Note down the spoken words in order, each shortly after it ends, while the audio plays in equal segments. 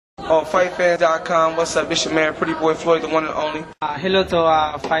FightFan.com. What's up? It's your man, Pretty Boy Floyd, the one and only. Hello to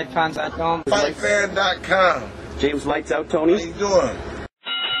FightFans.com. FightFan.com. James Lights Out Tony. How you doing?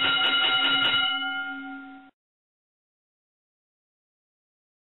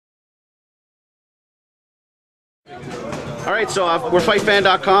 All right, so we're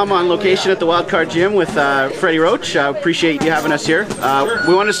FightFan.com on location at the Wildcard Gym with Freddie Roach. Appreciate you having us here.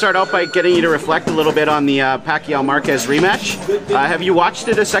 We want to start out by getting you to reflect a little bit on the Pacquiao-Marquez rematch. Have you watched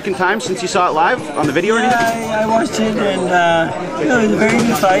it a second time since you saw it live on the video or anything? I watched it, and it was a very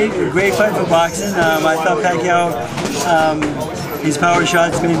good fight, a great fight for boxing. I thought Pacquiao, his power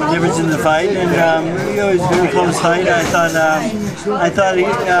shots made the difference in the fight, and it was a very close fight. I thought he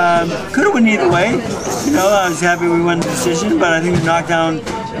could have won either way. You know, I was happy we won the decision, but I think the knockdown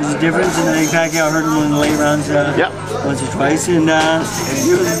was a difference, and I think Pacquiao hurt him in the late rounds once or twice. And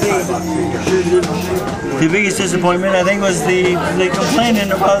the biggest disappointment, I think, was the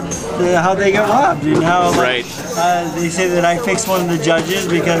complaining about how they got robbed and how they say that I fixed one of the judges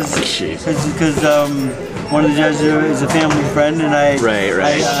because one of the judges is a family friend, and I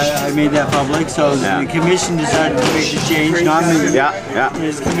made that public. So the commission decided to make the change, not me.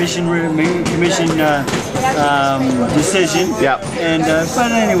 It's commission decision. And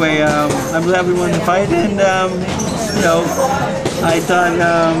but anyway, I'm glad we won the fight, and you know, I thought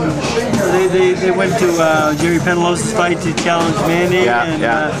they went to Jerry Penalosa's fight to challenge Manny, and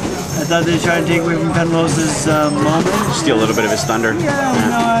I thought they were trying to take away from Penalosa's moment. Steal a little bit of his thunder.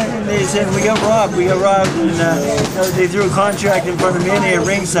 And they said we got robbed, and they threw a contract in front of Manny at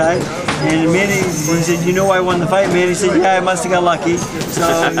ringside, and Manny, he said, "You know I won the fight." Manny said, "Yeah, I must have got lucky."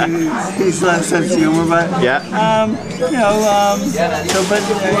 So he's left sense of humor, but you know, but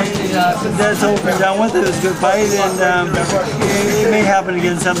that's over and done with. It was a good fight, and it may happen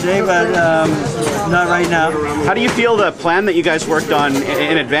again someday, but not right now. How do you feel the plan that you guys worked on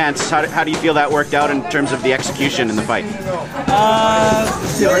in advance? How do you feel that worked out in terms of the execution in the fight?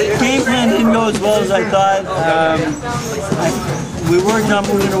 The game plan didn't go as well as I thought. We worked on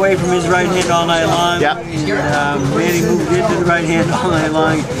moving away from his right hand all night long. Manny moved into the right hand all night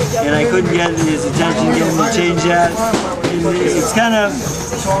long, and I couldn't get his attention, get him to change that. It's kind of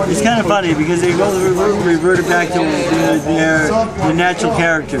funny because they both reverted back to their natural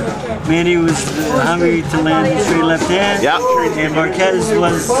character. Manny was hungry to land a straight left hand, and Marquez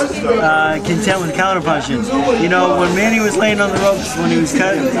was content with counterpunching. You know, when Manny was laying on the ropes, when he was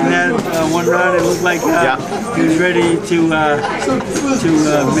cut in that one round, it looked like he was ready to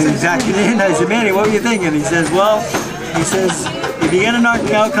maybe back it in. I said, "Manny, what were you thinking?" He says, "Well," he says, "if you're gonna knock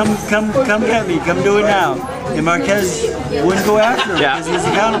me out, come get me. Come do it now." And Marquez wouldn't go after him because he's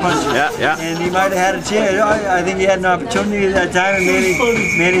a counterpuncher. And he might have had a chance. I think he had an opportunity at that time,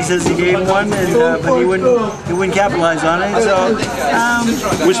 and Manny says he gave him one, but he wouldn't capitalize on it. So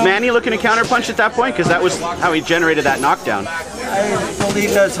was Manny looking to counterpunch at that point? Because that was how he generated that knockdown. I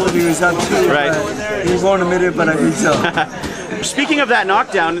believe that's what he was up to. He won't admit it, but I think so. Speaking of that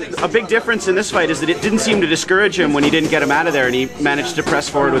knockdown, a big difference in this fight is that it didn't seem to discourage him when he didn't get him out of there, and he managed to press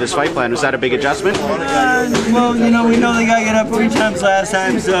forward with his fight plan. Was that a big adjustment? Well, you know, we know the guy got up 3 times last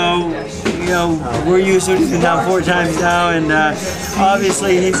time, so you know we're used to it. He's been down 4 times now, and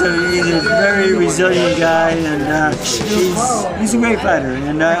obviously he's a very resilient guy, and he's a great fighter,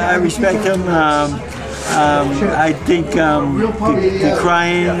 and I respect him. I think the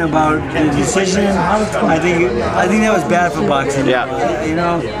crying about the decision, I think that was bad for boxing. You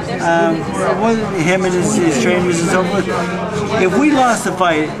know, him and his trainers and so forth. If we lost the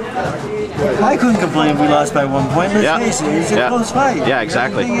fight, I couldn't complain if we lost by 1 point. Let's face it, it's a close fight.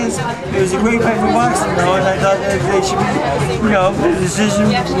 Exactly. The thing is, it was a great fight for boxing, though, and I thought that they should be, you know, the decision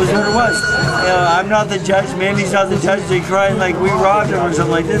was what it was. You know, I'm not the judge, Manny's not the judge, they crying like we robbed him or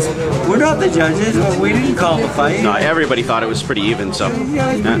something like this. We're not the judges, but we didn't call the fight. No, everybody thought it was pretty even, so.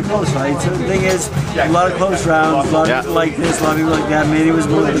 Yeah, it's a pretty close fight. So the thing is, a lot of close rounds, a lot of people like this, a lot of people like that. Manny was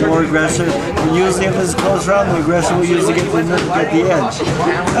more aggressive. And usually if it's a close round, the aggressive will usually get the edge.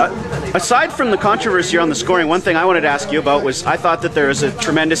 Aside from the controversy on the scoring, one thing I wanted to ask you about was I thought that there was a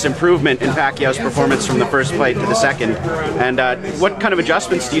tremendous improvement in Pacquiao's performance from the first fight to the second. And what kind of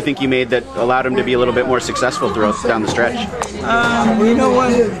adjustments do you think he made that allowed him to be a little bit more successful down the stretch? You know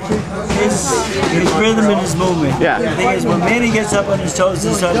what? his rhythm and his movement. Yeah. The thing is, when Manny gets up on his toes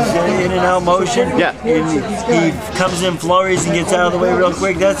and starts in and out motion, yeah, and he comes in flurries and gets out of the way real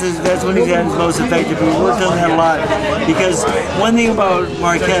quick, that's when he's at his most effective. He worked on that a lot. Because one thing about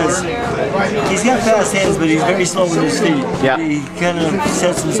Marquez, he's got fast hands, but he's very slow with his feet. Yeah. He kind of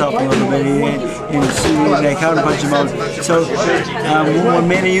sets himself a little bit in that counterpunch mode. So when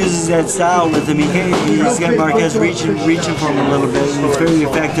Manny uses that style with him, he's got Marquez reaching for him a little bit. And it's very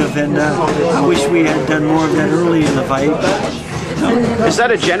effective, and I wish we had done more of that early in the fight. Is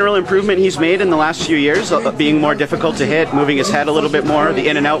that a general improvement he's made in the last few years, being more difficult to hit, moving his head a little bit more, the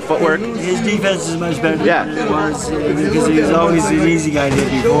in and out footwork? His defense is much better than it was, because he was always an easy guy to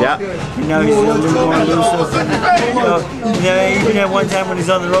hit before. Yeah. And now he's a little more elusive. And, even at one time when he's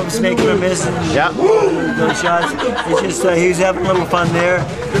on the ropes making a miss and those shots, it's just he was having a little fun there.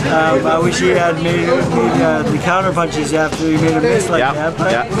 I wish he had made the counter punches after he made a miss like that,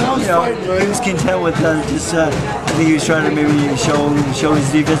 but he was content with just. I think he was trying to maybe show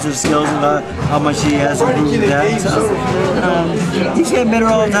his defensive skills and how much he has improved with that. So he's getting better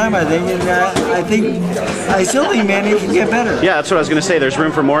all the time, I think, and I still think Manny can get better. Yeah, that's what I was going to say. There's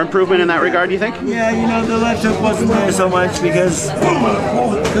room for more improvement in that regard, do you think? Yeah, the left hook wasn't there so much because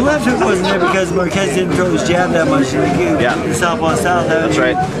Marquez didn't throw his jab that much. The southpaw style. That's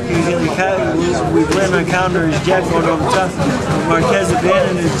right. We planned on counter his jab going over the top. Marquez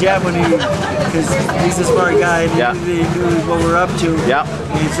abandoned his jab because he's a smart guy and he knew what we're up to. Yeah.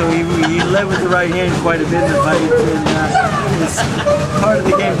 And so he led with the right hand quite a bit in the fight. And it's part of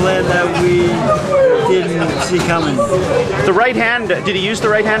the game plan that we didn't see coming. The right hand, did he use the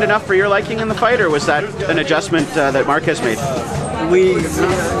right hand enough for your liking in the fight, or was that an adjustment that Marquez made? It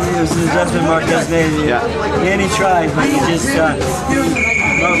was an adjustment Marquez made. Yeah. And he tried, but he just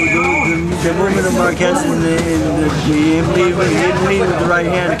the movement of Marquez and him leading with the right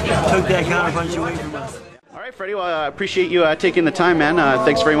hand took that counterpunch away from us. All right, Freddie, well, I appreciate you taking the time, man.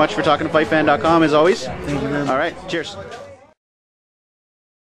 Thanks very much for talking to FightFan.com, as always. Thank you very much. All right, cheers.